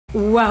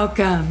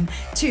Welcome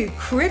to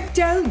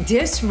Crypto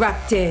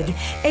Disrupted,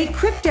 a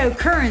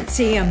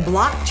cryptocurrency and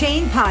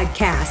blockchain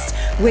podcast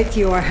with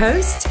your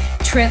hosts,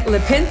 Trent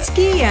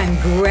Lipinski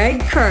and Greg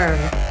Kerr.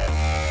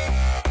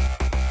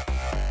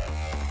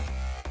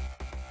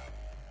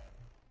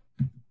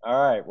 All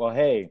right. Well,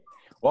 hey,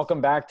 welcome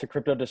back to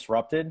Crypto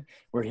Disrupted.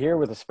 We're here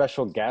with a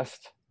special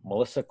guest,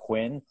 Melissa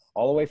Quinn,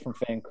 all the way from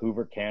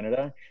Vancouver,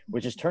 Canada,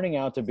 which is turning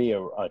out to be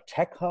a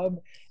tech hub,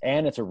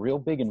 and it's a real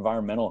big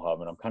environmental hub.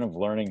 And I'm kind of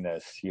learning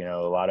this, a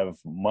lot of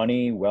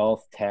money,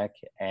 wealth, tech,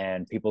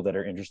 and people that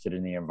are interested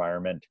in the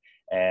environment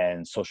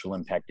and social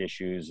impact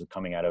issues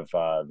coming out of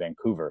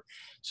Vancouver.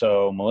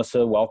 So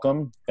Melissa,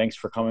 welcome. Thanks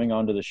for coming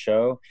onto the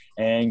show,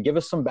 and give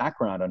us some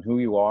background on who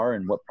you are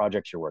and what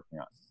projects you're working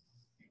on.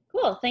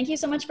 Cool. Thank you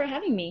so much for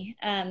having me.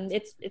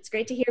 It's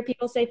great to hear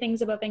people say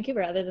things about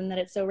Vancouver other than that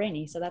it's so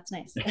rainy. So that's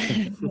nice.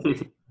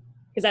 Because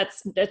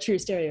that's a true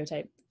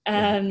stereotype.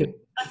 Awesome.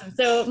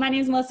 So my name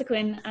is Melissa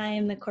Quinn. I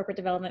am the corporate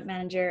development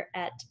manager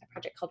at a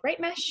project called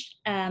RightMesh.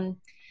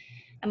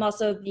 I'm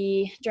also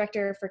the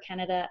director for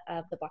Canada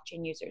of the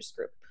Blockchain Users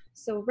Group.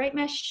 So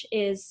RightMesh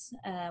is,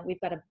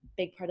 we've got a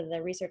big part of the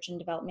research and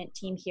development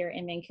team here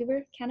in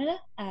Vancouver, Canada.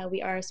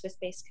 We are a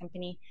Swiss-based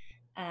company.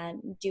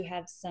 Do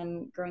have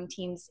some growing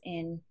teams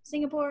in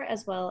Singapore,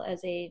 as well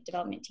as a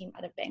development team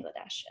out of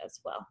Bangladesh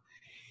as well.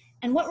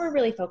 And what we're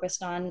really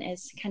focused on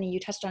is kind of, you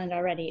touched on it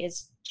already,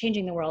 is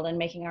changing the world and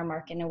making our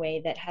mark in a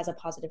way that has a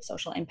positive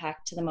social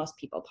impact to the most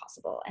people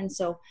possible. And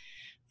so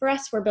for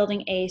us, we're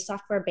building a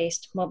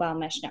software-based mobile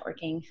mesh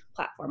networking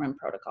platform and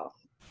protocol.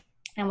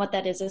 And what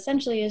that is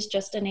essentially is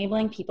just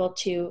enabling people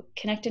to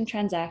connect and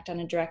transact on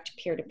a direct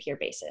peer-to-peer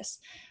basis.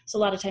 So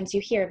a lot of times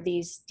you hear of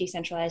these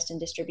decentralized and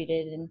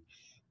distributed and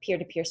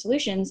peer-to-peer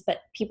solutions, but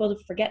people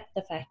forget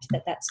the fact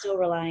that that's still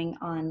relying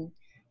on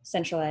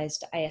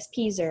centralized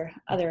ISPs or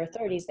other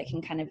authorities that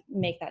can kind of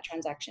make that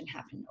transaction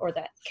happen or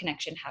that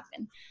connection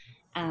happen.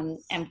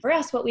 And for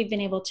us, what we've been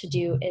able to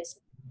do is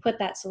put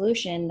that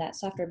solution, that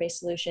software-based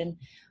solution,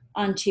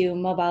 onto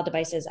mobile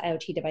devices,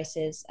 IoT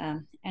devices,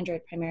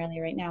 Android primarily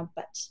right now,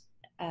 but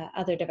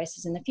other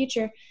devices in the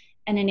future,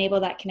 and enable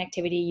that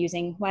connectivity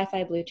using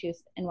Wi-Fi,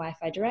 Bluetooth, and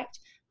Wi-Fi Direct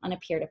on a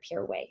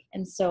peer-to-peer way.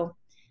 And so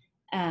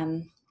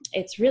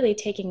it's really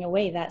taking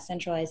away that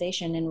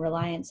centralization and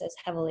reliance as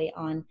heavily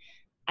on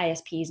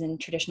ISPs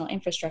and traditional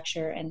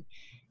infrastructure.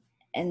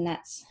 And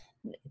that's,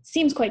 it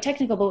seems quite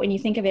technical, but when you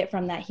think of it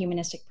from that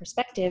humanistic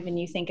perspective and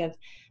you think of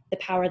the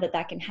power that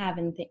that can have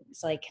in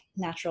things like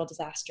natural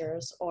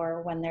disasters,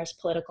 or when there's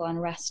political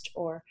unrest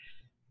or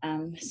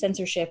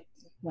censorship,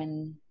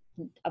 when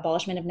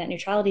abolishment of net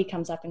neutrality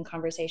comes up in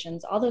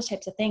conversations, all those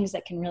types of things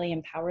that can really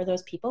empower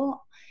those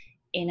people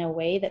in a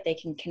way that they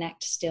can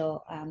connect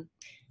still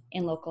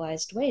in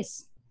localized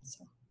ways.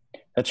 So.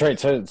 That's right.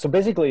 So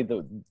basically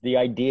the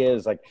idea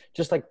is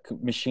just like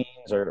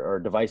machines or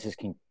devices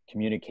can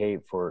communicate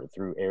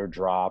through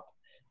airdrop,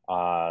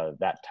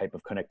 that type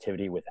of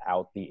connectivity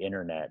without the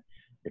internet.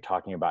 You're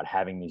talking about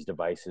having these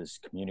devices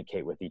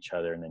communicate with each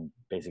other and then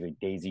basically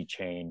daisy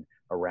chain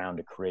around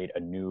to create a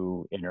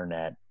new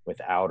internet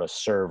without a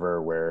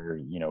server where,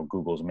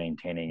 Google's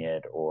maintaining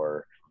it,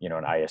 or, an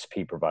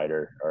ISP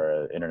provider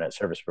or an internet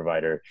service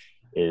provider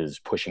is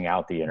pushing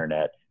out the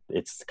internet.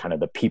 It's kind of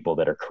the people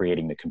that are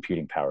creating the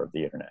computing power of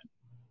the internet.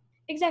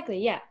 Exactly.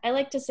 Yeah. I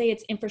like to say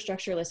it's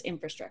infrastructureless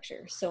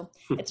infrastructure. So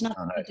it's not,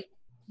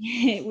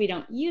 we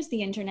don't use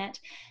the internet.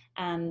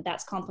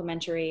 That's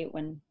complementary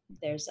when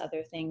there's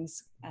other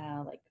things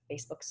like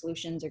Facebook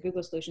solutions or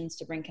Google solutions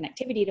to bring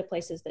connectivity to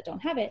places that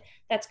don't have it.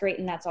 That's great.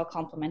 And that's all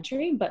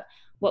complementary. But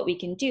what we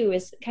can do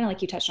is kind of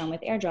like you touched on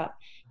with AirDrop,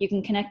 you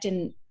can connect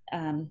in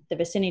the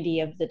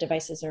vicinity of the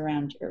devices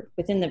around, or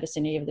within the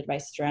vicinity of the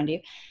devices around you,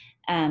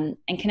 and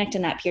connect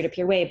in that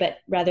peer-to-peer way. But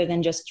rather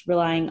than just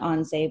relying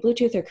on, say,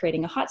 Bluetooth or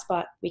creating a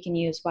hotspot, we can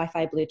use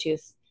Wi-Fi,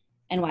 Bluetooth,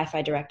 and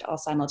Wi-Fi Direct all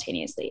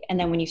simultaneously. And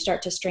then when you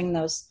start to string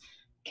those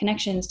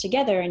connections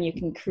together and you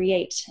can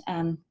create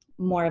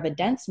more of a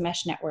dense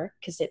mesh network,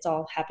 because it's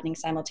all happening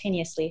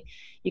simultaneously,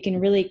 you can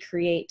really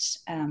create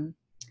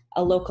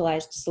a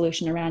localized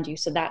solution around you.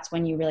 So that's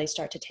when you really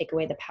start to take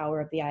away the power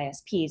of the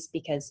ISPs,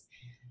 because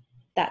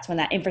that's when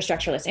that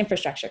infrastructureless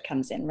infrastructure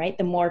comes in, right?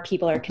 The more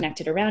people are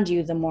connected around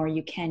you, the more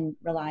you can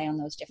rely on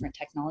those different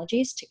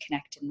technologies to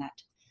connect in that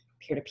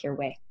peer-to-peer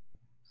way.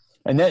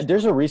 And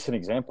there's a recent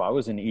example. I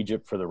was in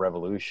Egypt for the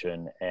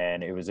revolution,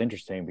 and it was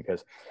interesting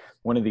because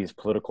one of these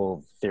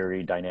political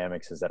theory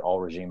dynamics is that all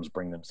regimes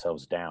bring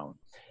themselves down.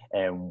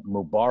 And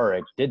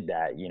Mubarak did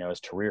that, as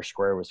Tahrir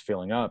Square was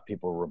filling up,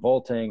 people were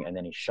revolting, and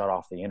then he shut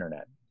off the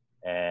internet.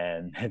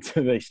 And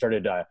so they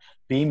started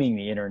beaming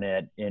the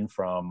internet in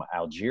from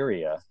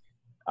Algeria,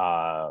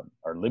 or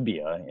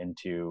Libya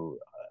into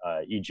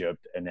Egypt,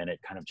 and then it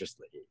kind of just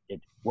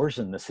it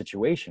worsened the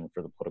situation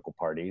for the political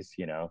parties,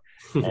 and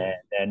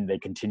then they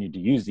continued to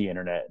use the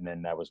internet, and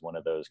then that was one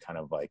of those kind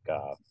of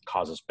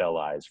casus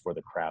belli for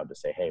the crowd to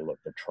say, hey, look,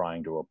 they're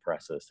trying to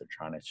oppress us, they're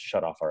trying to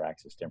shut off our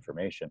access to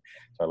information.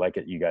 So I like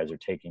it you guys are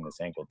taking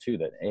this angle too,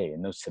 that hey,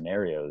 in those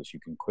scenarios you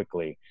can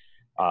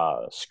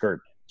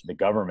skirt to the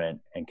government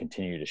and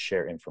continue to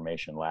share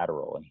information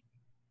laterally.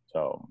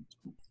 So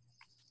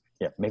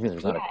yeah, maybe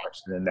there's not a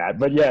question in that,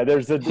 but yeah,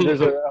 there's a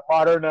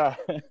modern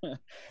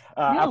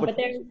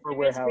application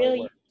for how it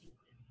works.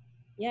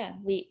 Yeah,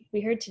 we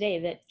heard today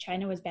that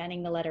China was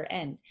banning the letter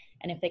N,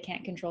 and if they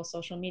can't control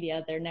social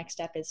media, their next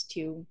step is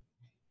to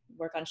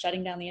work on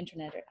shutting down the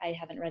internet. I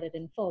haven't read it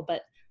in full,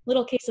 but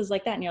little cases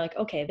like that, and you're like,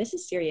 okay, this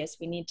is serious.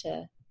 We need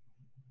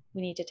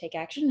to take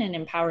action and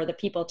empower the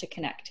people to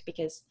connect,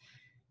 because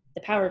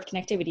the power of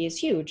connectivity is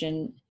huge,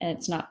 and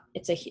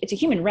it's a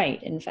human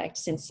right. In fact,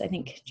 since I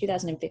think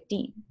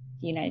 2015,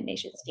 the United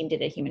Nations deemed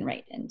it a human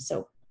right, and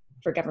so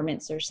for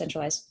governments or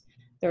centralized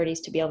authorities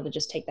to be able to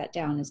just take that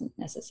down isn't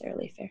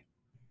necessarily fair.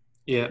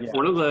 Yeah,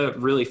 one of the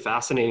really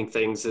fascinating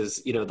things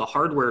is, the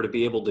hardware to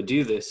be able to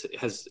do this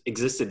has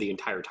existed the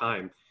entire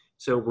time.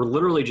 So we're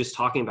literally just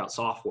talking about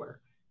software,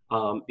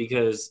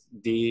 because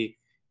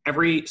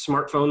every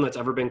smartphone that's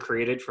ever been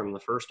created, from the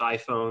first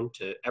iPhone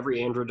to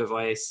every Android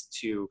device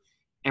to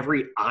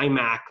every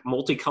iMac,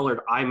 multicolored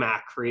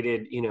iMac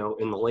created,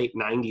 in the late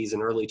 90s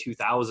and early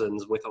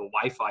 2000s with a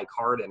Wi-Fi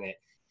card in it,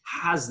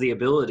 has the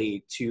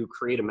ability to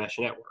create a mesh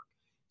network.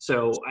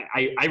 So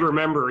I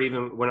remember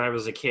even when I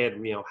was a kid,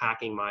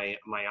 hacking my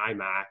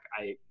iMac,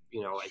 I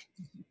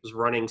was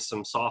running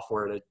some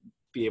software to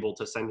be able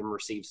to send and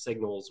receive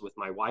signals with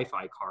my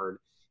Wi-Fi card.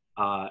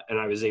 And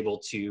I was able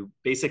to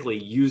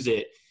basically use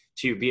it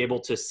to be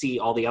able to see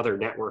all the other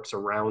networks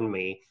around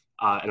me.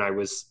 And I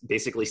was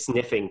basically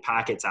sniffing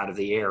packets out of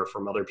the air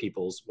from other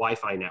people's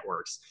Wi-Fi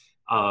networks.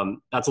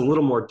 That's a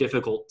little more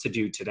difficult to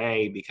do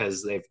today,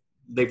 because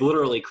they've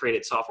literally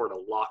created software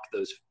to lock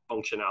those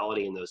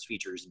functionality and those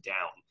features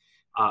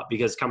down,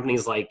 because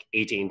companies like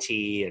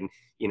AT&T and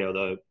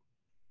the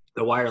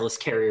wireless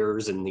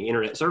carriers and the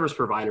internet service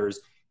providers,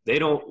 they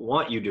don't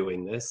want you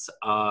doing this,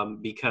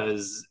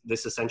 because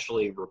this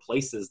essentially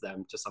replaces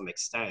them to some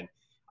extent.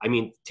 I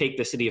mean, take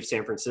the city of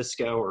San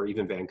Francisco or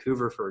even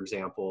Vancouver, for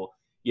example.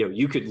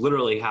 You could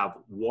literally have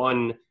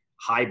one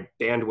high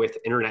bandwidth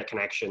internet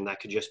connection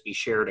that could just be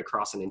shared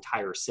across an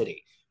entire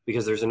city,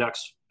 because there's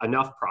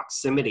enough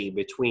proximity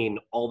between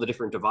all the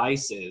different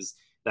devices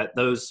that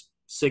those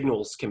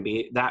signals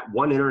that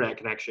one internet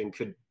connection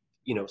could,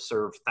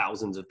 serve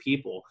thousands of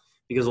people,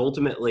 because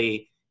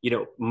ultimately,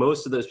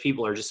 most of those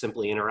people are just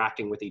simply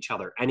interacting with each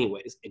other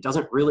anyways. It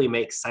doesn't really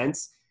make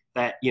sense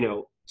that,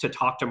 to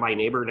talk to my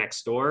neighbor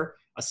next door,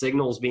 a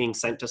signal is being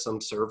sent to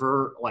some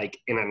server like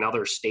in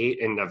another state,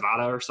 in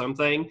Nevada or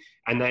something,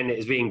 and then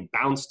is being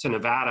bounced to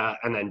Nevada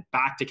and then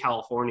back to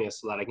California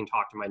so that I can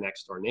talk to my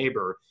next door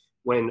neighbor,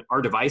 when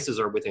our devices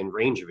are within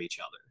range of each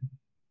other.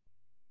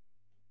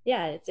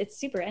 Yeah, it's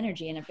super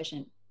energy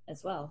inefficient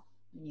as well,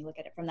 when you look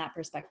at it from that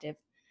perspective.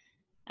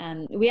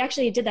 We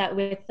actually did that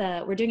with,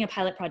 we're doing a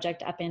pilot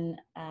project up in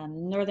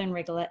Northern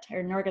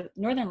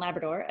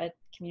Labrador, a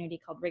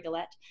community called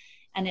Rigolette.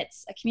 And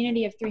it's a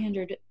community of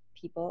 300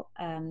 people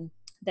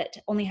that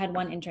only had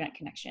one internet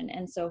connection.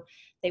 And so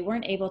they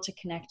weren't able to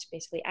connect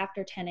basically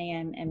after 10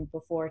 a.m. and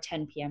before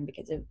 10 p.m.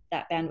 because of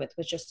that bandwidth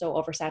was just so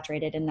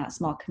oversaturated in that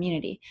small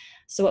community.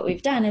 So what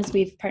we've done is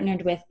we've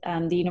partnered with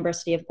the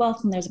University of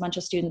Guelph, and there's a bunch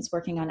of students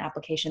working on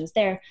applications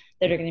there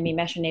that are going to be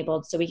mesh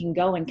enabled, so we can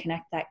go and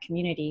connect that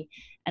community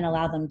and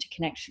allow them to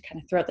connect kind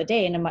of throughout the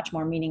day in a much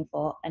more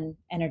meaningful and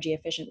energy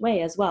efficient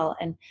way as well.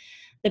 And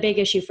the big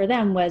issue for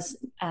them was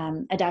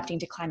adapting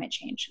to climate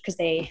change, because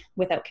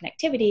without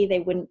connectivity, they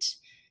wouldn't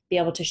be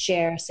able to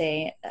share,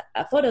 say,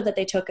 a photo that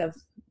they took of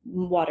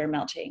water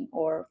melting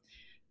or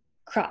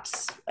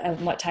crops and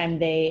what time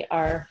they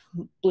are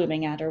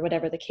blooming at, or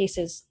whatever the case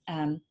is.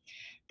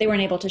 They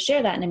weren't able to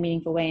share that in a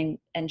meaningful way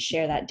and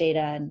share that data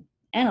and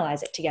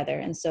analyze it together.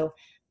 And so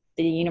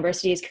the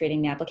university is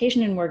creating the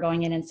application, and we're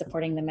going in and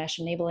supporting the mesh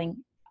enabling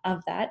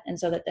of that, and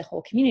so that the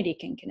whole community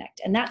can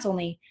connect. And that's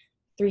only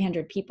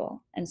 300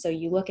 people. And so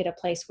you look at a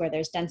place where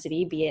there's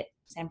density, be it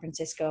San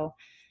Francisco,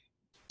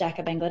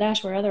 Dhaka,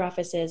 Bangladesh, where other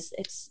office is,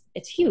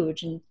 it's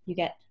huge, and you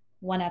get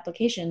one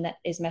application that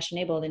is mesh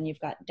enabled, and you've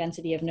got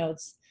density of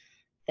nodes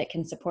that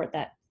can support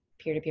that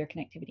peer-to-peer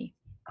connectivity.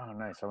 Oh,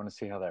 nice. I want to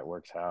see how that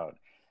works out.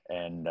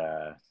 And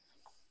I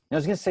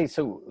was going to say,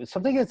 so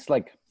something that's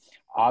like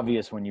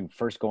obvious when you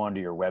first go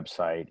onto your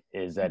website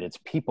is that it's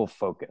people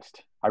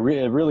focused. It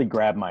really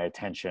grabbed my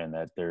attention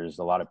that there's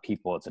a lot of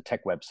people. It's a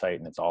tech website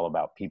and it's all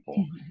about people.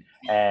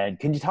 And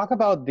can you talk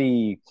about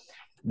the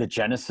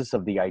genesis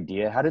of the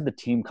idea? How did the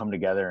team come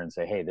together and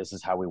say, hey, this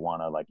is how we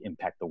want to like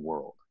impact the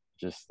world?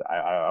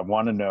 I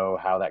want to know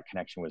how that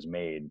connection was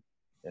made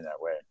in that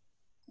way.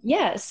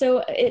 Yeah,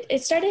 so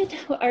it started,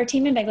 our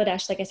team in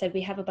Bangladesh, like I said,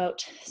 we have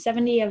about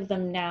 70 of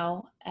them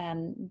now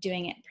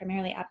doing it,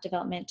 primarily app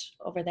development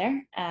over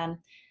there.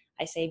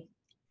 I say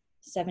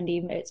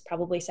 70, it's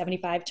probably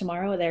 75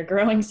 tomorrow. They're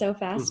growing so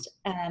fast.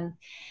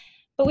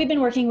 But we've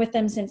been working with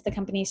them since the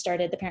company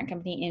started, the parent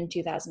company, in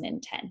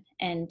 2010.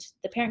 And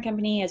the parent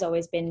company has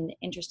always been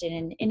interested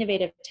in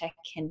innovative tech,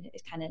 and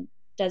it kind of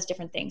does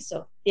different things.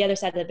 So the other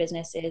side of the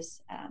business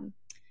is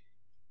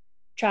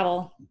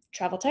travel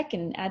tech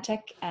and ad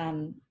tech.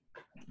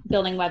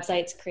 building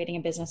websites, creating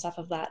a business off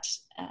of that.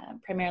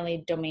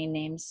 Primarily domain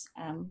names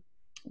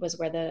was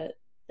where the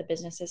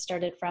businesses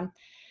started from.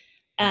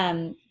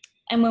 And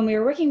when we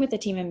were working with the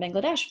team in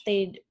Bangladesh,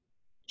 they'd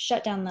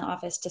shut down the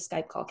office to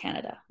Skype Call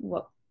Canada.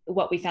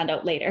 What we found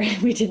out later,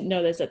 we didn't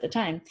know this at the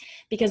time,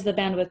 because the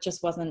bandwidth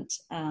just wasn't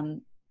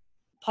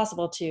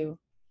possible to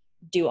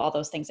do all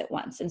those things at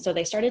once. And so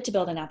they started to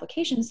build an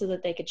application so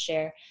that they could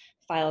share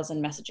files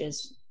and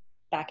messages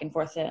back and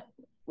forth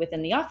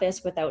within the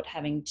office without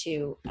having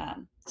to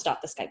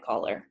stop the Skype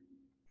call or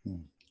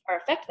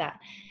affect that.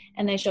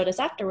 And they showed us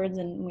afterwards,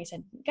 and we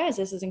said, guys,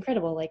 this is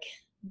incredible. Like,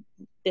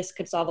 this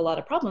could solve a lot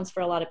of problems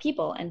for a lot of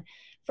people. And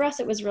for us,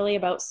 it was really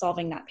about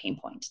solving that pain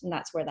point. And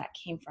that's where that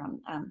came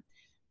from.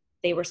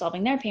 They were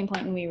solving their pain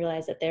point, and we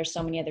realized that there's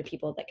so many other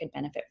people that could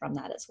benefit from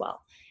that as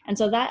well. And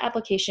so that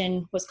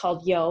application was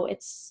called Yo.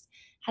 It's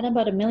had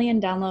about 1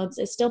 million downloads.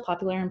 It's still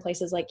popular in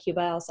places like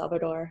Cuba, El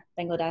Salvador,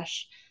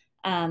 Bangladesh.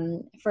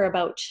 For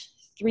about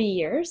 3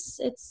 years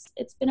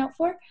it's been out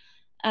for.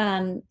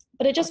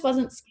 But it just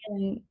wasn't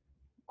scaling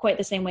quite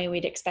the same way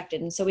we'd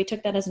expected. And so we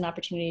took that as an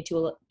opportunity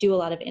to do a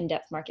lot of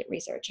in-depth market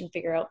research and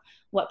figure out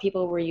what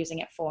people were using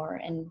it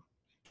for and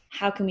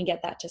how can we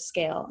get that to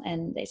scale.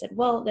 And they said,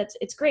 well,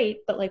 it's great,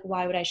 but like,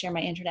 why would I share my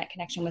internet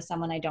connection with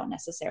someone I don't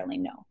necessarily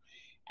know?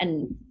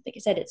 And like I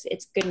said,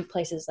 it's good in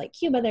places like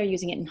Cuba. They're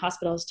using it in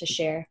hospitals to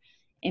share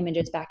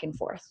images back and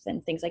forth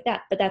and things like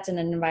that. But that's in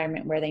an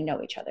environment where they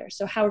know each other.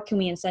 So how can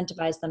we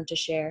incentivize them to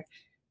share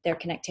their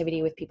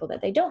connectivity with people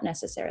that they don't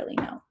necessarily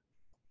know?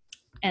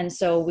 And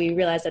so we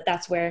realized that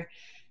that's where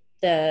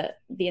the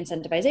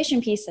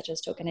incentivization piece, such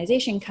as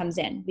tokenization, comes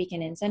in. We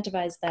can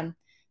incentivize them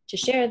to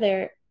share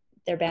their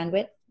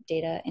bandwidth,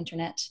 data,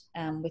 internet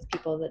with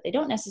people that they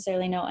don't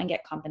necessarily know and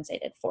get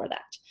compensated for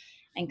that,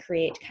 and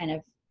create kind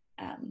of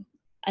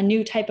a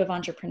new type of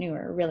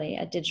entrepreneur, really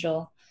a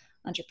digital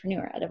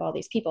entrepreneur out of all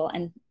these people.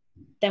 And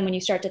then when you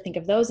start to think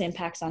of those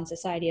impacts on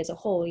society as a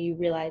whole, you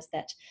realize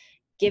that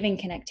giving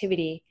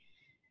connectivity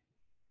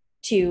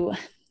to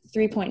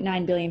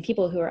 3.9 billion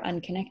people who are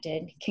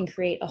unconnected can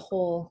create a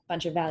whole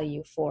bunch of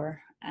value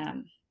for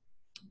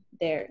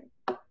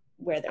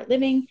where they're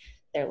living,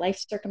 their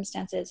life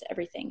circumstances,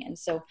 everything. And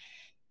so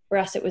for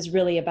us, it was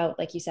really about,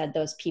 like you said,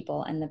 those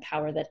people and the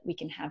power that we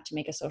can have to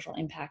make a social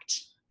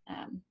impact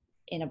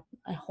in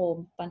a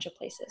whole bunch of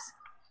places.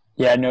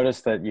 Yeah, I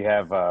noticed that you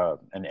have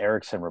an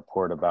Ericsson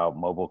report about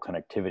mobile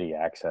connectivity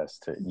access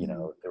to,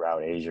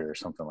 throughout Asia or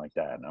something like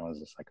that. And I was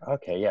just like,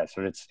 okay, yeah.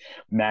 So it's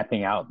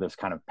mapping out this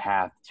kind of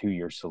path to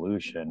your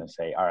solution and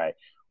say, all right,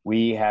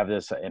 we have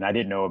this, and I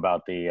didn't know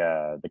about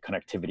the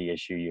connectivity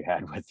issue you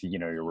had with,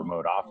 your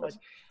remote office.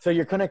 So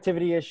your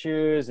connectivity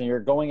issues, and you're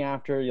going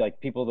after like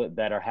people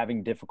that are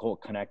having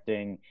difficult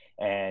connecting,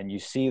 and you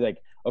see like,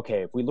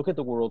 okay, if we look at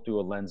the world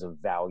through a lens of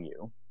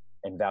value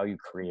and value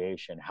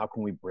creation, how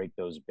can we break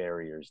those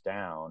barriers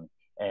down?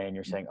 And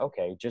you're saying,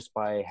 okay, just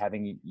by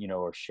having,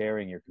 or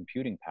sharing your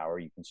computing power,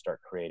 you can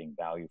start creating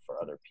value for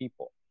other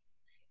people.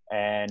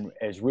 And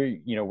as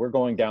we're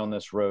going down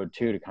this road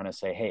too, to kind of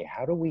say, hey,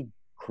 how do we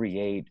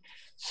create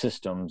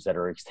systems that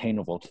are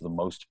attainable to the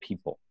most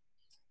people?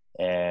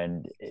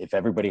 And if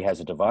everybody has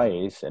a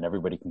device and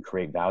everybody can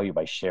create value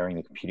by sharing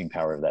the computing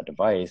power of that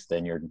device,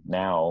 then you're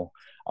now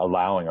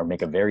allowing or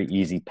make a very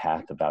easy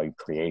path to value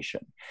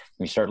creation.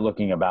 We start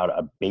looking about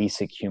a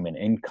basic human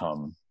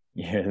income.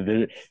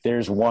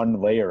 There's one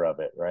layer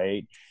of it,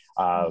 right?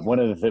 One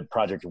of the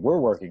projects we're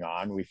working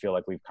on, we feel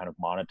like we've kind of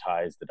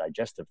monetized the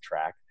digestive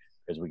tract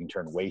because we can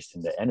turn waste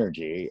into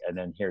energy. And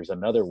then here's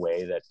another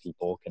way that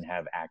people can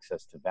have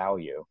access to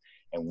value.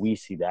 And we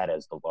see that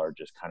as the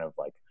largest kind of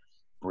like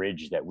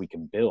bridge that we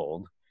can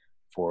build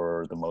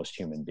for the most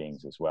human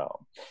beings as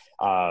well.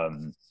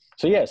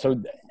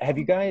 So have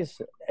you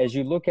guys, as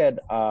you look at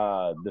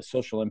the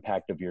social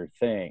impact of your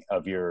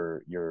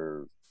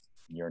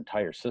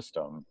entire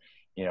system,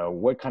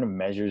 what kind of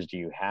measures do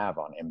you have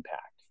on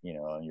impact,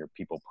 on your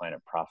people,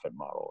 planet, profit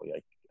model?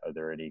 Like, are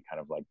there any kind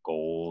of like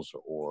goals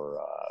or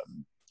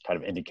kind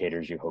of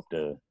indicators you hope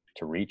to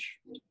reach?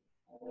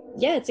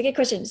 Yeah, it's a good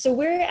question. So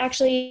we're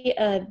actually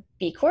a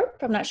B Corp.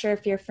 I'm not sure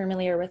if you're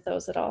familiar with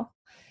those at all.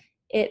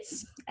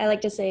 I like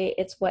to say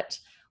it's what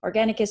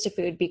organic is to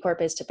food, B Corp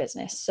is to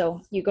business.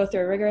 So you go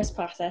through a rigorous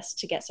process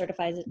to get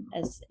certified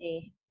as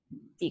a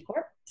B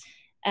Corp.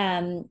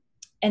 And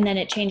then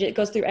it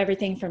goes through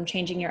everything from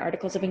changing your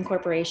articles of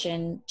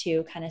incorporation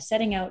to kind of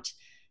setting out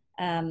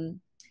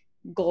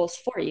goals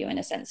for you in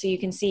a sense. So you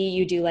can see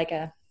you do like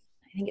I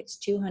think it's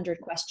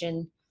 200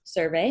 question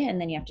survey, and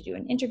then you have to do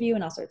an interview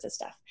and all sorts of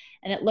stuff.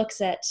 And it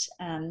looks at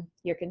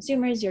your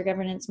consumers, your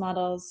governance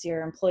models,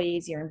 your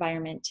employees, your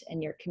environment,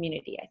 and your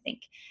community, I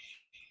think.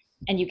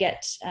 And you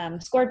get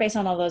scored based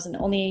on all those, and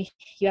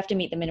you have to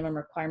meet the minimum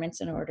requirements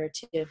in order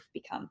to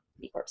become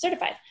B Corp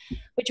certified,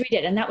 which we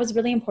did. And that was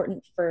really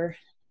important for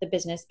the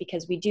business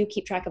because we do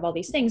keep track of all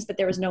these things, but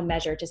there was no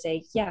measure to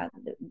say, yeah,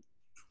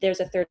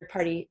 there's a third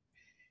party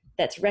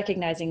that's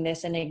recognizing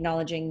this and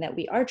acknowledging that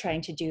we are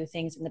trying to do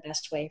things in the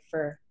best way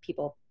for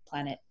people,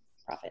 planet,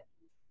 profit.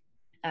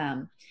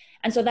 And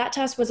so that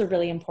to us was a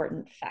really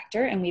important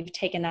factor. And we've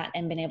taken that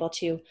and been able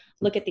to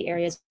look at the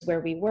areas where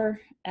we were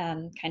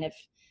kind of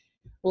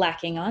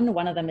lacking on.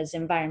 One of them is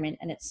environment,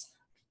 and it's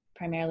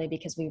primarily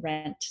because we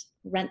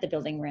rent the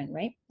building we're in,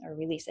 right? Or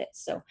we lease it.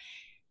 So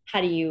how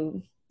do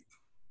you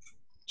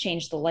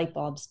change the light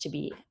bulbs to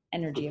be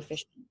energy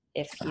efficient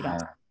if you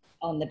don't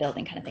own the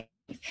building, kind of thing?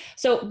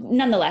 So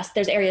nonetheless,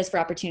 there's areas for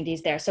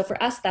opportunities there. So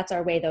for us, that's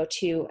our way though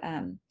to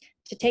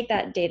take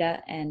that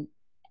data and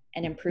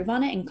improve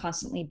on it, and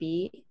constantly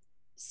be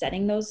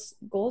setting those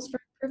goals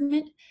for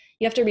improvement.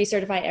 You have to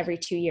recertify every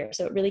 2 years.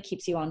 So it really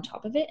keeps you on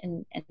top of it.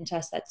 And to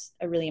us, that's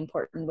a really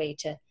important way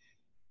to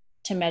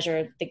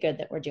measure the good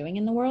that we're doing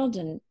in the world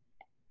and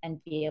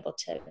be able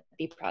to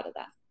be proud of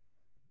that.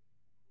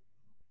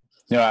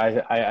 No,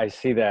 I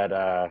see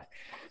that.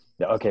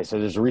 Okay, so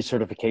there's a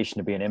recertification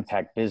to be an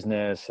impact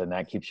business, and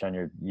that keeps you on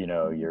your,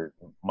 you're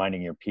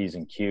minding your P's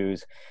and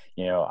Q's.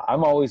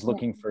 I'm always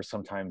looking for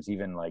sometimes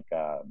even like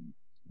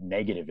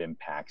negative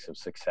impacts of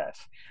success,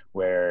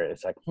 where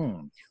it's like,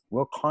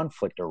 will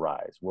conflict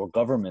arise? Will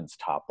governments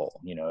topple?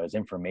 As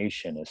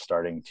information is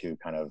starting to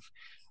kind of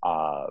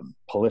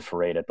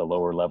proliferate at the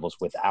lower levels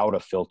without a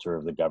filter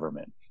of the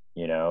government,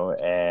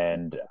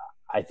 and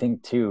I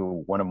think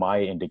too, one of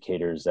my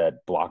indicators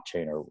that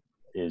blockchain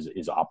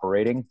is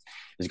operating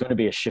is going to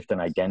be a shift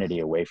in identity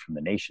away from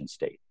the nation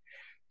state.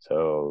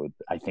 So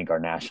I think our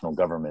national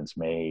governments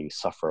may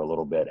suffer a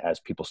little bit as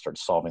people start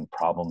solving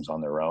problems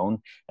on their own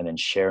and then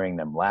sharing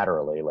them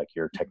laterally, like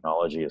your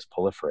technology is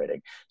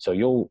proliferating. So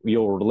you'll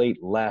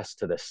relate less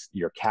to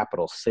your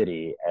capital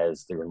city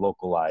as they're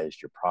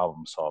localized, your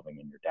problem solving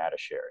and your data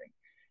sharing.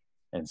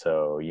 And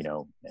so,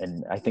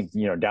 and I think,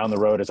 down the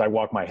road, as I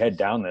walk my head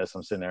down this,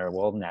 I'm sitting there,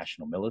 well,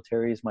 national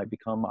militaries might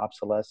become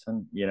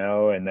obsolescent,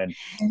 and then,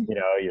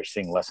 you're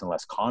seeing less and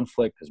less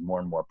conflict because more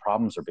and more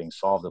problems are being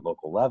solved at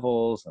local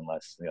levels, and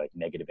less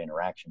negative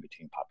interaction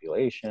between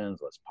populations,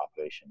 less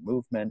population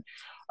movement,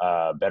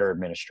 better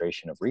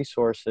administration of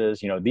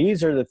resources.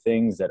 These are the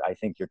things that I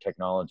think your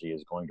technology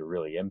is going to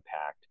really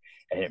impact.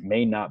 And it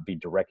may not be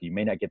direct. You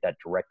may not get that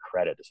direct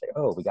credit to say,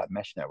 oh, we got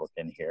mesh network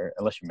in here,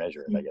 unless you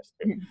measure it, I guess,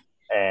 too.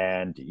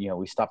 And,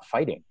 we stopped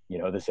fighting.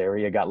 This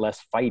area got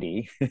less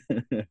fighty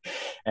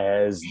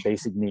as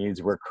basic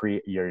needs were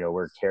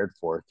were cared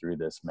for through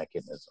this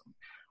mechanism.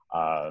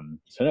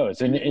 So no,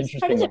 it's an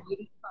interesting.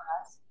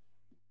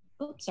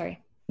 Oops, sorry.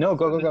 No,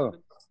 go.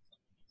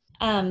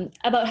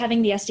 About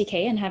having the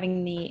SDK and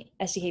having the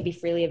SDK be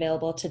freely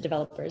available to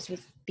developers,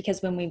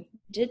 because when we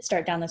did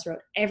start down this road,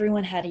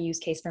 everyone had a use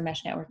case for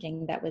mesh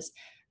networking that was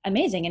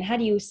amazing. And how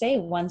do you say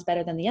one's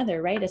better than the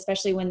other, right?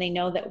 Especially when they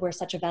know that we're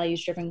such a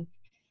values-driven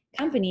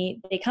company,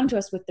 they come to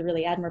us with the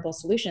really admirable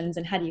solutions.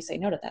 And how do you say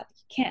no to that?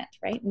 You can't,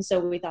 right? And so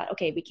we thought,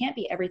 okay, we can't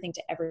be everything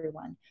to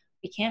everyone.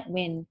 We can't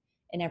win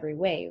in every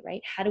way,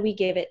 right? How do we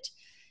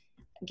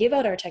give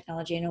out our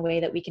technology in a way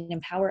that we can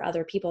empower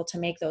other people to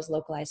make those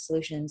localized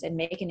solutions and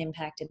make an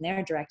impact in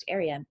their direct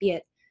area, be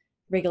it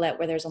Rigolet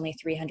where there's only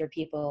 300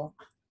 people,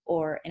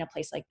 or in a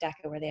place like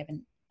Dhaka where they have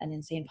an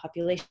insane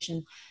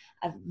population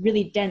of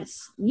really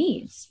dense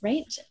needs,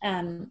 right?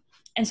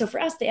 And so for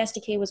us, the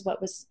SDK was what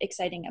was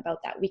exciting about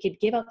that. We could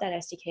give out that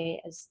SDK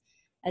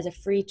as a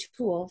free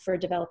tool for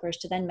developers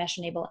to then mesh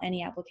enable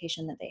any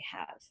application that they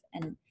have.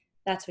 And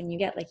that's when you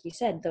get, like you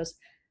said, those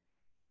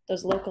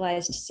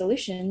localized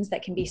solutions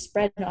that can be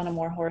spread on a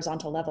more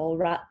horizontal level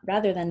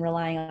rather than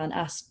relying on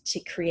us to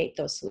create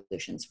those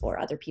solutions for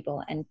other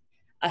people and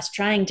us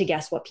trying to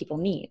guess what people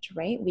need,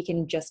 right? We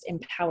can just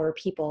empower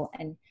people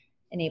and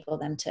enable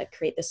them to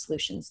create the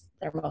solutions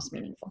that are most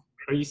meaningful.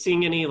 Are you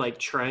seeing any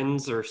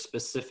trends or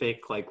specific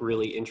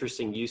really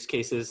interesting use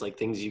cases, like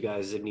things you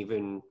guys didn't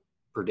even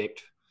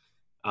predict?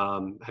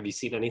 Have you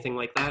seen anything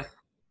like that?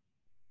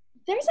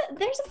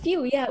 There's a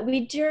few, yeah.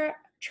 We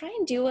try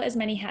and do as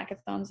many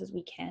hackathons as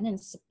we can and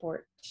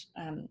support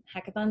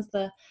hackathons.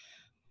 The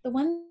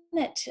one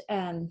that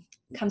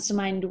comes to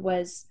mind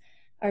was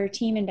our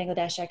team in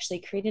Bangladesh actually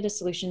created a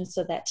solution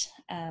so that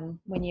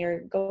when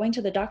you're going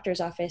to the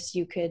doctor's office,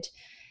 you could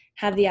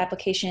have the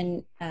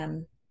application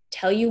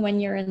tell you when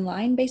you're in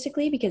line,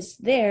 basically, because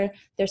there's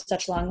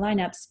such long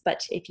lineups,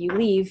 but if you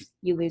leave,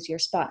 you lose your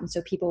spot. And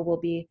so people will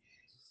be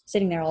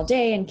sitting there all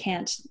day and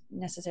can't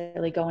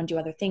necessarily go and do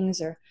other things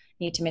or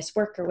need to miss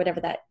work or whatever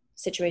that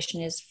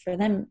situation is for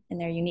them in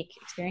their unique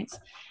experience.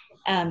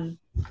 And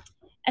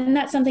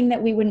that's something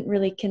that we wouldn't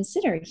really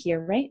consider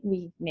here, right?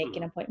 We make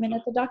an appointment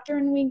at the doctor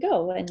and we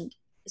go. And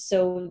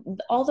so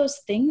all those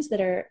things that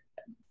are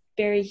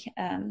very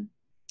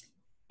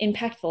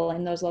impactful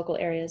in those local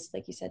areas,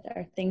 like you said,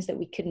 are things that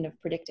we couldn't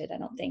have predicted, I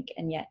don't think,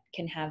 and yet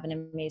can have an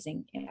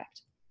amazing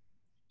impact.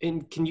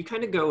 And can you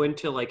kind of go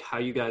into how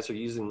you guys are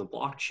using the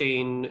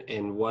blockchain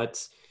and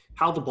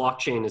how the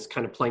blockchain is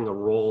kind of playing a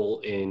role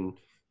in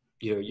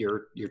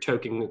your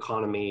token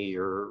economy,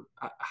 or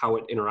how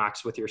it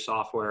interacts with your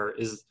software?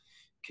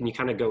 Can you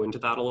kind of go into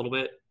that a little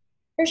bit?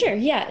 For sure,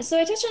 yeah. So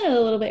I touched on it a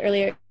little bit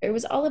earlier. It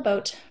was all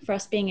about for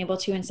us being able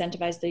to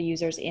incentivize the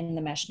users in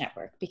the mesh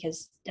network,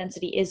 because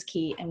density is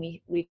key, and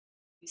we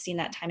seen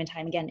that time and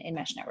time again in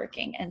mesh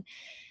networking. And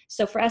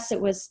so for us, there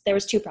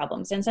was two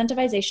problems: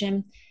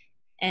 incentivization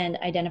and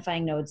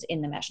identifying nodes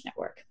in the mesh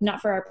network,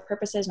 not for our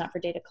purposes, not for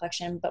data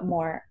collection, but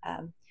more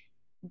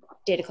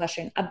data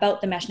collection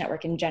about the mesh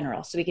network in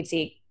general. So we could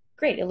see,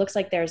 great, it looks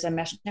like there's a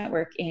mesh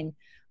network in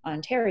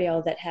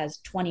Ontario that has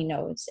 20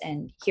 nodes,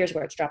 and here's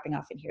where it's dropping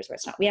off and here's where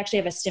it's not. We actually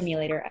have a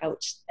simulator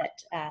out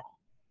that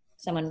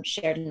someone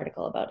shared an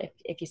article about,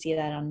 if you see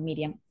that on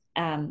Medium.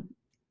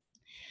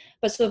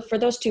 But so for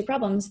those two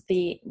problems,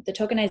 the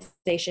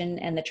tokenization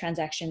and the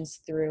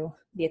transactions through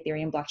the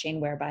Ethereum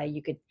blockchain, whereby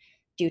you could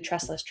do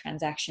trustless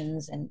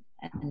transactions, and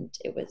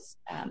it was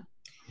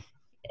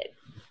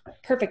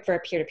perfect for a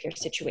peer-to-peer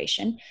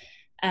situation.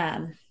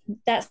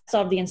 That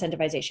solved the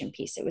incentivization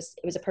piece. It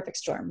was a perfect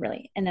storm,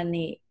 really. And then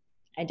the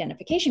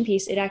identification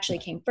piece, it actually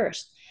came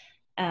first.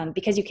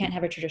 Because you can't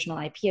have a traditional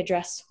IP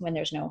address when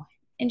there's no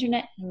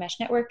internet and mesh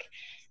network,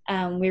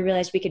 we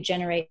realized we could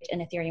generate an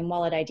Ethereum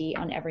wallet ID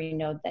on every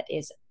node that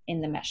is in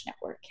the mesh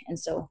network. And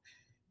so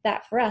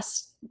that for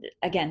us,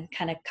 again,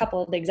 kind of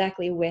coupled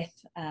exactly with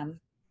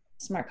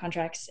smart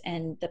contracts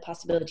and the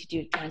possibility to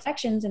do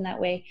transactions in that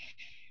way.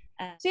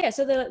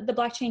 So the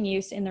blockchain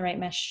use in the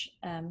RightMesh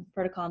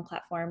protocol and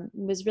platform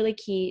was really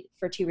key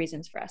for two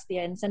reasons for us: the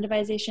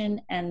incentivization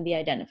and the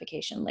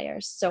identification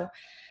layers. So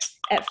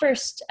at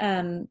first,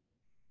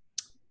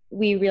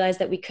 we realized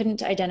that we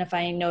couldn't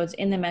identify nodes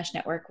in the mesh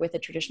network with a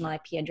traditional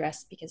IP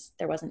address because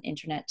there wasn't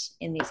internet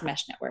in these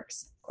mesh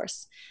networks, of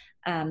course.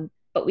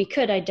 But we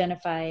could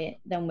identify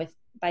them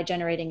by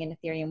generating an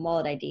Ethereum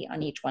wallet ID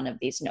on each one of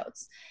these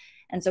nodes.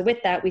 And so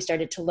with that, we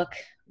started to look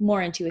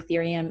more into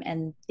Ethereum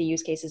and the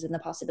use cases and the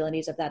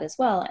possibilities of that as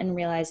well, and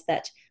realized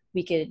that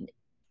we could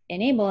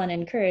enable and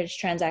encourage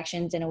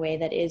transactions in a way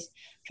that is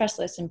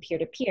trustless and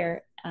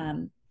peer-to-peer,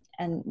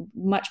 and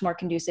much more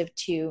conducive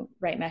to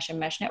RightMesh and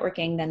mesh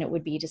networking than it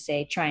would be to,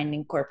 say, try and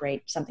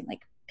incorporate something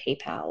like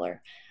PayPal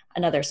or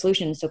another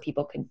solution so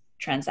people could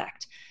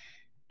transact.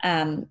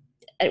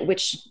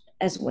 Which,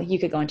 as well, you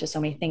could go into so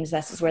many things.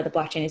 This is where the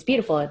blockchain is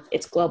beautiful.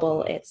 It's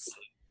global. It's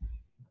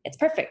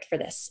perfect for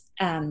this.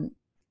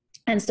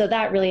 And so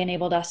that really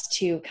enabled us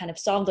to kind of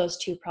solve those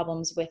two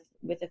problems with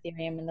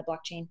Ethereum and the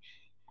blockchain.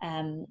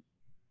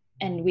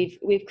 And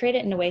we've created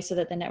it in a way so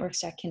that the network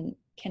stack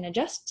can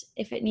adjust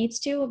if it needs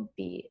to,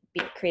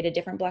 create a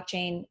different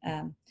blockchain.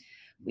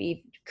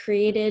 We've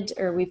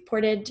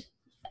ported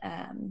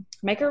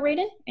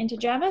micro-rating into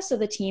Java so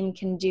the team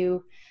can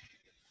do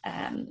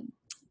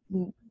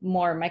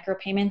more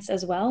micropayments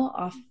as well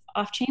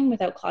off-chain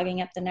without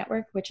clogging up the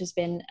network, which has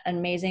been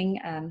amazing.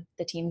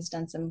 The team's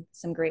done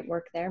some great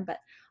work there, but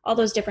all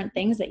those different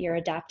things that you're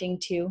adapting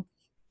to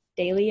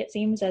daily, it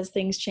seems, as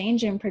things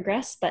change and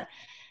progress. But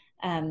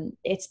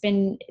it's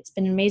been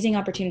an amazing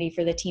opportunity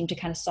for the team to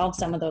kind of solve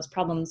some of those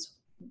problems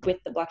with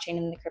the blockchain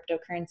and the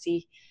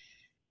cryptocurrency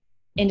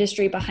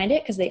industry behind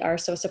it, because they are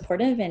so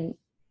supportive, and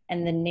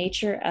the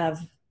nature of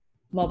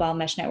mobile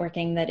mesh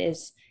networking that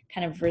is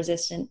kind of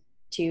resistant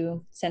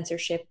to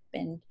censorship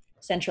and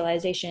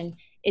centralization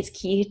is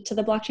key to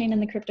the blockchain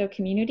and the crypto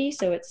community.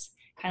 So it's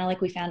kind of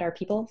like we found our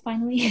people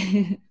finally.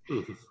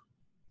 Mm-hmm.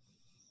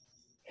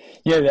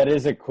 Yeah, that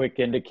is a quick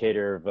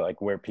indicator of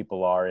like where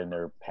people are in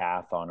their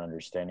path on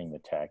understanding the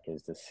tech,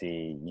 is to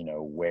see,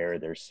 where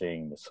they're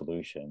seeing the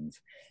solutions.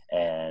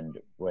 And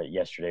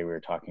yesterday we were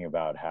talking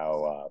about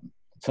how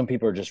some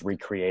people are just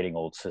recreating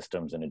old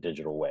systems in a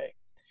digital way.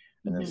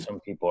 And then some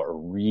people are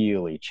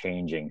really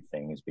changing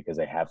things because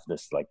they have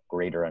this like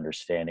greater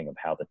understanding of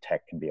how the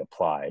tech can be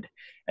applied.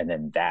 And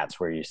then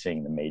that's where you're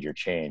seeing the major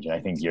change. And I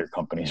think your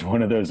company is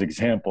one of those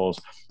examples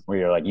where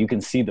you're like, you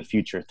can see the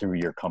future through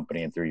your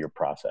company and through your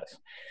process.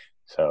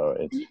 So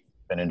it's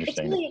been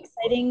interesting. It's really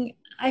exciting.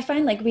 I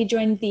find like we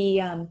joined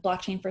the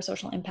Blockchain for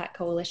Social Impact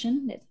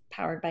Coalition. It's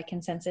powered by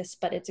Consensus,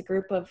 but it's a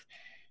group of,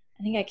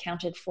 I think I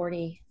counted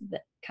 40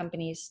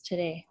 companies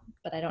today,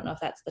 but I don't know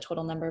if that's the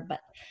total number, but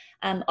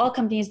all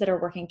companies that are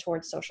working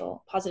towards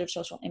positive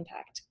social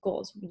impact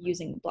goals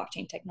using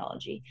blockchain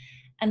technology.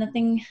 And the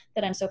thing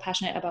that I'm so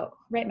passionate about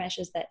RightMesh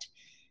is that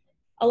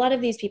a lot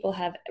of these people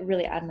have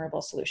really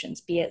admirable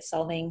solutions, be it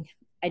solving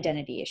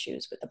identity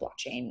issues with the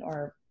blockchain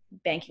or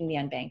banking the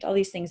unbanked, all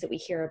these things that we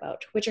hear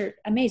about, which are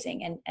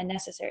amazing and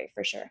necessary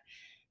for sure.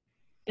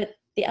 But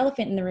the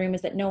elephant in the room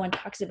is that no one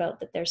talks about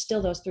that there's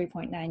still those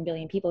 3.9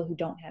 billion people who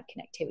don't have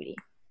connectivity.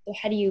 So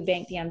how do you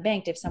bank the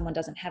unbanked if someone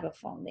doesn't have a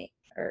phone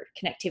or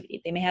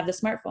connectivity? They may have the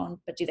smartphone,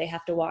 but do they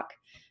have to walk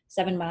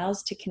 7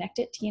 miles to connect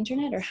it to the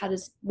internet? Or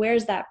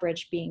where's that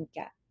bridge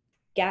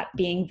gap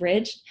being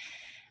bridged?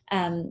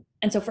 And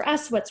so for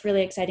us, what's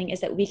really exciting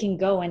is that we can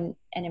go and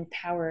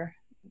empower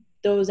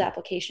those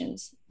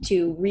applications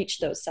to reach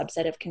those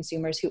subset of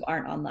consumers who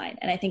aren't online.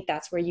 And I think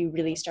that's where you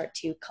really start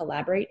to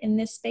collaborate in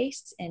this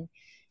space and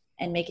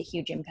make a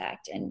huge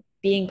impact. And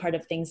being part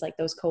of things like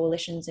those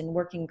coalitions and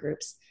working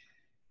groups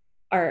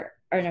are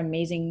an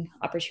amazing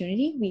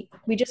opportunity.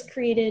 We just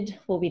created,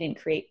 we didn't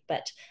create,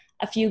 but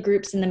a few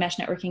groups in the mesh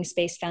networking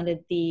space founded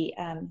the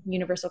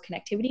Universal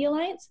Connectivity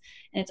Alliance.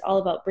 And it's all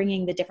about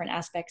bringing the different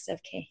aspects of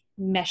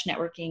mesh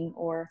networking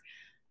or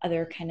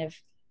other kind of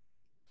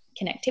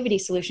connectivity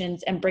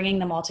solutions and bringing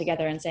them all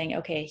together and saying,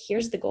 okay,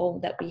 here's the goal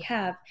that we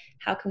have.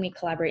 How can we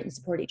collaborate and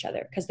support each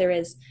other? Because there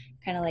is,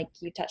 kind of like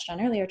you touched on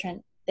earlier,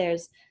 Trent,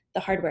 there's the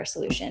hardware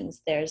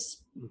solutions,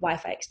 there's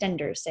Wi-Fi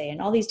extenders, say,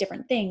 and all these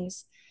different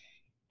things.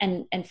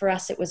 And for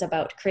us, it was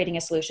about creating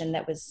a solution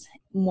that was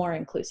more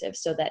inclusive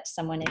so that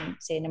someone in,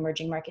 say, an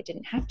emerging market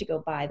didn't have to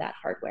go buy that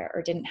hardware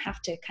or didn't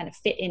have to kind of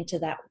fit into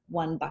that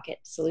one bucket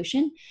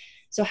solution.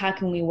 So how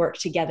can we work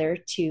together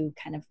to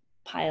kind of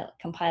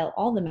compile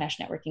all the mesh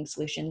networking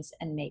solutions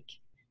and make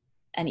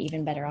an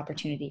even better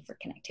opportunity for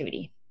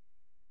connectivity?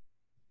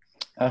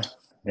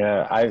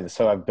 Yeah,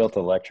 I've built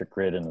an electric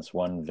grid in this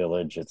one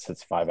village. It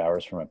sits 5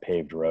 hours from a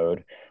paved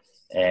road,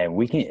 and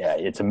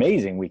it's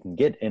amazing. We can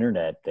get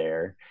internet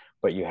there,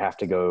 but you have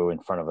to go in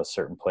front of a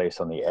certain place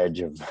on the edge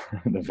of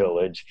the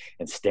village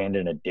and stand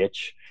in a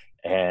ditch,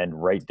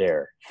 and right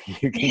there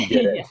you can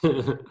get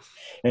it.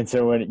 And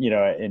so when,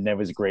 and that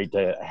was great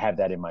to have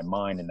that in my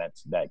mind, and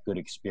that's that good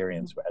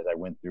experience as I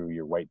went through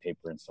your white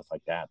paper and stuff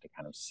like that to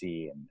kind of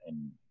see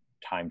and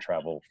time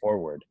travel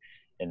forward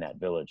in that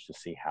village to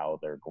see how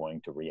they're going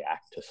to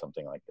react to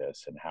something like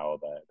this, and how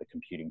the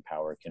computing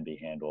power can be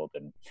handled,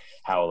 and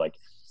how like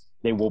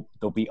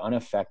they'll be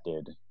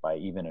unaffected by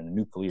even a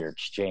nuclear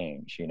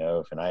exchange.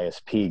 If an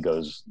ISP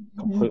goes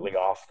completely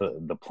off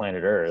the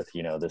planet Earth,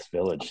 this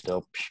village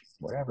still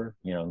whatever,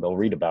 they'll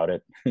read about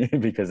it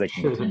because they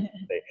can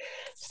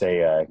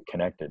stay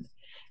connected.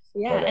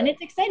 Yeah. And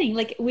it's exciting.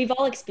 Like, we've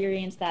all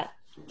experienced that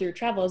through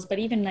travels, but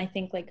even I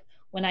think like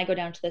when I go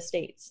down to the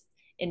States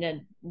in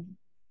a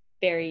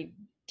very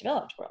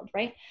developed world,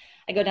 right?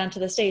 I go down to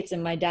the States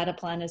and my data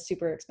plan is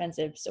super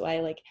expensive. So I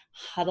like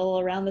huddle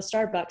around the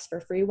Starbucks for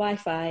free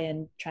Wi-Fi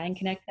and try and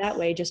connect that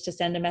way just to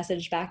send a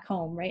message back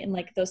home, right? And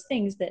like those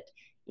things that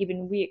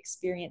even we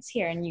experience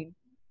here, and you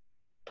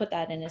put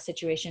that in a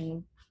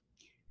situation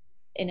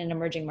in an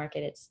emerging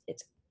market,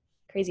 it's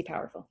crazy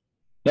powerful.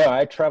 No,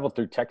 I traveled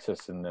through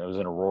Texas, and it was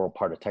in a rural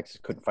part of Texas,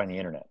 couldn't find the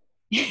internet.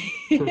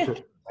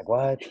 Like,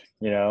 what?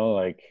 And you're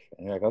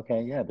like,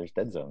 okay, yeah, there's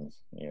dead zones,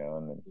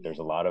 and there's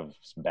a lot of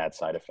bad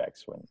side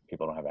effects when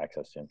people don't have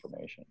access to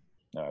information.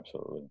 No,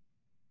 absolutely.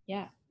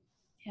 Yeah,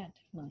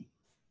 definitely.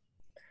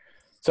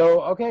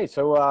 So, okay.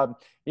 So,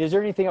 is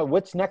there anything,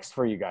 what's next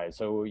for you guys?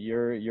 So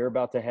you're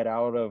about to head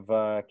out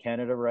of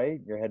Canada, right?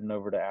 You're heading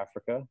over to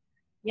Africa.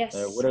 Yes.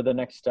 What are the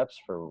next steps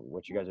for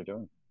what you guys are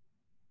doing?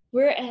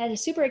 We're at a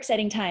super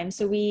exciting time.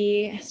 So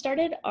we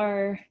started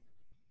our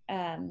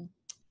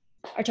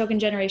token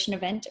generation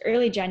event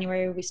early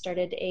January. We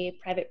started a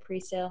private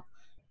pre-sale,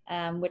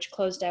 which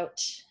closed out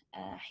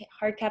a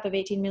hard cap of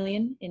 18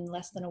 million in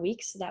less than a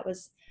week. So that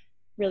was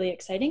really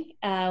exciting.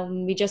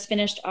 We just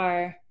finished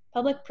our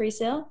public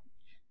pre-sale.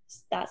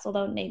 That sold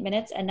out in 8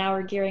 minutes. And now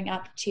we're gearing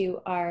up to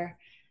our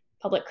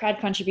public crowd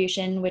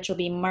contribution, which will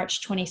be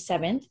March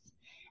 27th.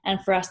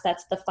 And for us,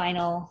 that's the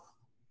final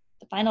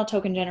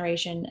token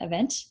generation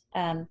event.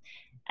 And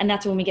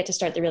that's when we get to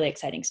start the really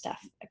exciting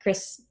stuff.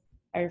 Chris,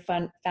 our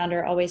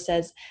founder, always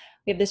says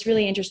we have this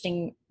really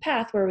interesting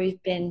path where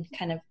we've been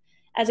kind of,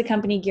 as a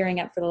company, gearing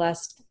up for the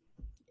last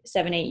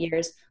 7-8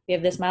 years. We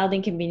have this mild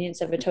inconvenience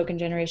of a token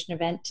generation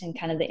event and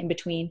kind of the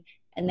in-between.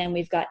 And then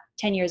we've got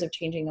 10 years of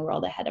changing the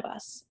world ahead of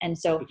us. And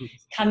so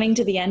coming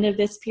to the end of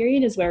this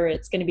period is where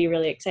it's going to be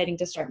really exciting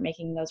to start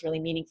making those really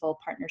meaningful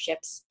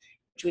partnerships,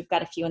 which we've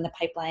got a few in the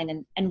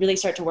pipeline, and really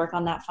start to work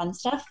on that fun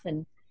stuff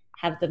and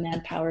have the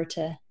manpower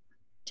to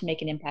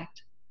make an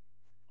impact.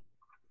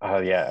 Oh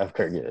yeah, of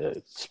course.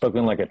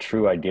 Spoken like a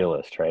true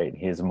idealist, right?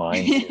 His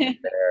mind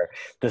there.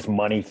 This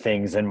money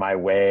thing's in my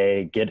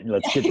way.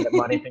 Let's get that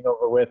money thing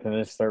over with, and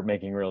then start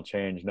making real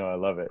change. No, I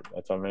love it.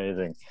 That's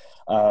amazing.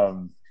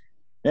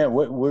 Yeah,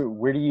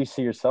 where do you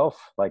see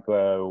yourself? Like,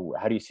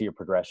 how do you see your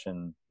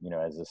progression?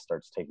 As this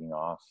starts taking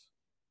off.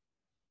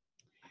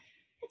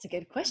 That's a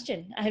good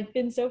question. I've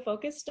been so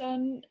focused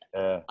on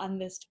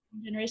this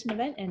generation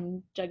event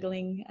and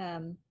juggling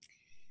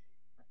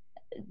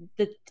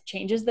the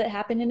changes that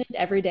happen in it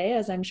every day,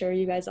 as I'm sure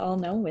you guys all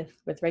know,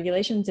 with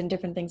regulations and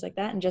different things like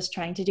that, and just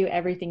trying to do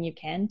everything you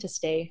can to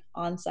stay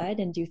on side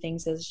and do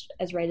things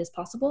as right as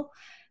possible.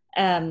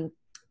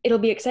 It'll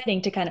be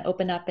exciting to kind of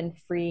open up and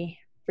free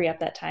up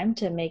that time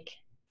to make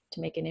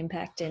an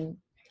impact. And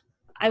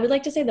I would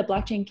like to say the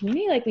blockchain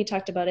community, like we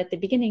talked about at the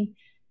beginning,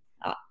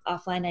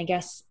 offline, I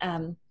guess,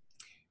 the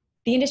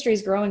industry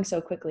is growing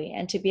so quickly,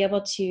 and to be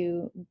able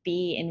to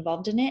be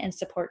involved in it and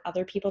support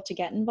other people to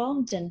get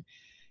involved and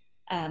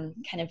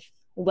kind of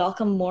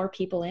welcome more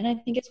people in, I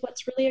think it's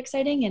what's really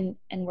exciting.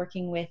 And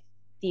working with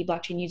the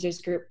blockchain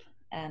users group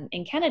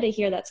in Canada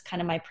here, that's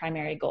kind of my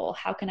primary goal.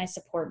 How can I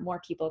support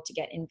more people to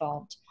get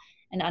involved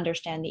and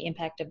understand the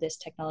impact of this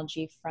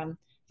technology from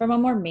a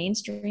more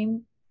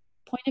mainstream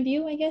point of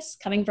view? I guess,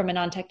 coming from a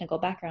non-technical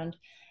background,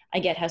 I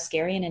get how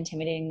scary and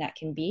intimidating that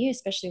can be,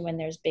 especially when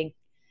there's big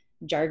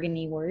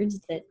jargony words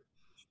that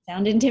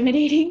sound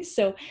intimidating.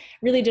 So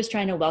really just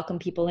trying to welcome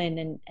people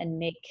in and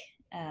make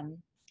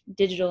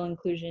digital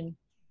inclusion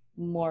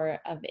more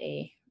of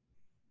a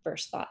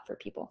first thought for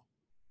people.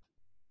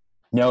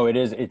 No, it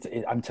is.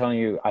 I'm telling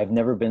you, I've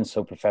never been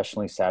so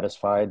professionally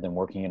satisfied than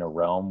working in a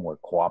realm where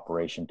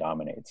cooperation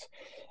dominates.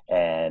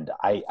 And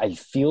I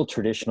feel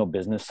traditional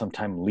business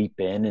sometimes leap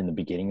in the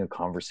beginning of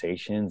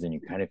conversations, and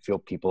you kind of feel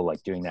people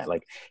like doing that,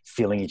 like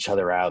feeling each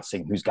other out,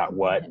 saying who's got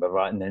what, blah,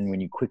 blah. And then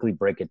when you quickly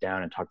break it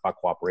down and talk about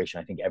cooperation,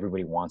 I think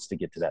everybody wants to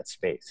get to that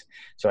space.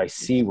 So I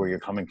see where you're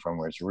coming from,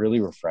 where it's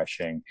really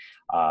refreshing.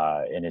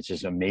 And it's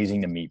just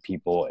amazing to meet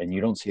people, and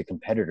you don't see a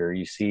competitor,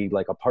 you see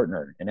like a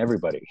partner in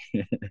everybody.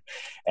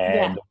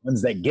 And the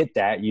ones that get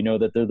that, you know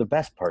that they're the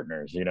best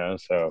partners, you know?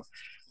 So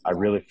I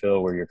really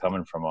feel where you're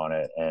coming from on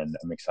it, and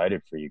I'm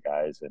excited for you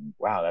guys. And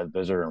wow,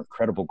 those are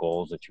incredible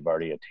goals that you've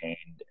already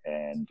attained,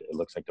 and it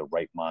looks like the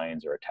right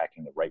minds are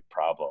attacking the right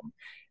problem.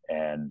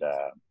 And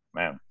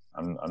man,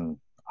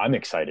 I'm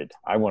excited.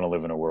 I want to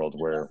live in a world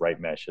where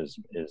RightMesh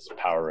is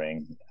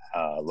powering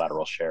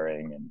lateral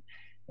sharing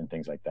and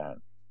things like that.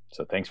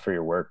 So thanks for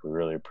your work. We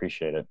really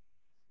appreciate it.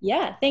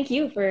 Yeah, thank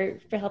you for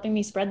helping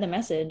me spread the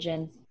message,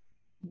 and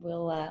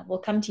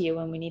we'll come to you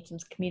when we need some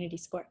community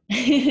support.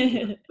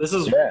 This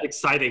is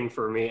exciting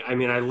for me. I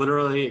mean, I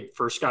literally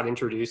first got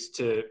introduced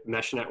to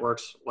mesh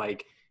networks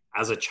like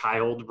as a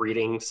child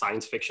reading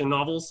science fiction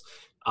novels.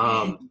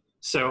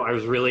 So I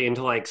was really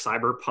into like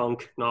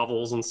cyberpunk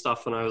novels and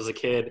stuff when I was a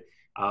kid,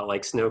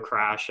 like Snow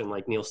Crash and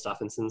like Neil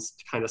Stephenson's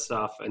kind of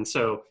stuff. And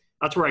so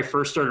that's where I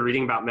first started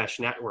reading about mesh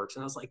networks.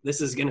 And I was like, this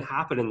is going to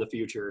happen in the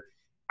future.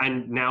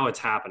 And now it's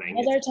happening.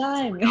 Another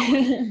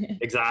time.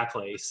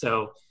 Exactly.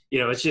 So, you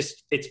know,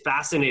 it's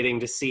fascinating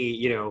to see,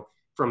 you know,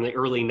 from the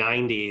early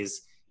 90s,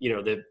 you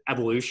know, the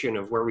evolution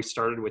of where we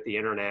started with the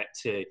internet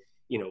to,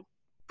 you know,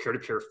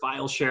 peer-to-peer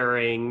file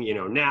sharing, you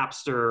know,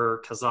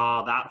 Napster,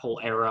 Kazaa, that whole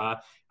era.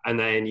 And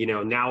then, you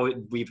know, now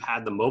we've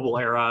had the mobile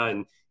era,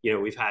 and, you know,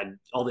 we've had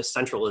all this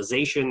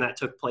centralization that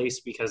took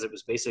place because it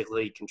was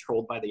basically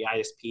controlled by the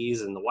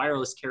ISPs and the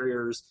wireless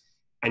carriers.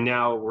 And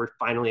now we're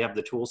finally have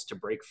the tools to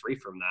break free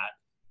from that.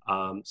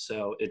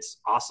 So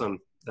it's awesome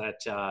that,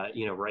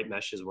 you know,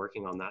 RightMesh is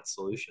working on that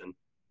solution.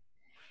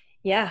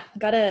 Yeah,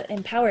 got to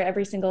empower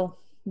every single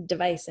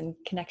device and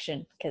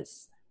connection,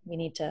 because we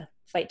need to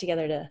fight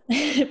together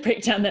to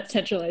break down that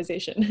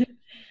centralization.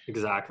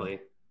 Exactly.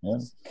 Yeah.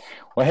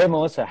 Well, hey,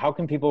 Melissa, how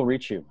can people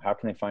reach you? How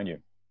can they find you?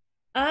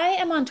 I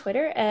am on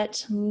Twitter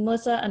at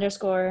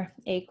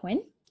Melissa_A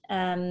Quinn.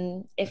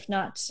 If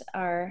not,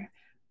 our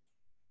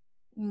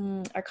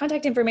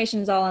contact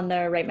information is all on the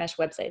RightMesh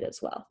website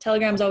as well.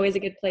 Telegram's always a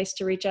good place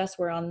to reach us.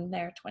 We're on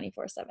there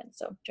 24/7.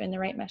 So join the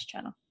RightMesh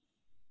channel.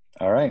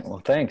 All right.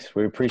 Well, thanks.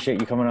 We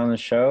appreciate you coming on the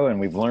show, and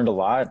we've learned a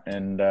lot,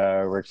 and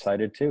we're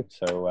excited too.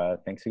 So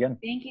thanks again.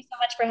 Thank you so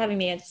much for having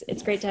me.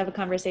 It's great to have a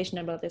conversation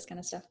about this kind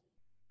of stuff.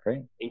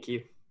 Great. Thank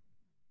you.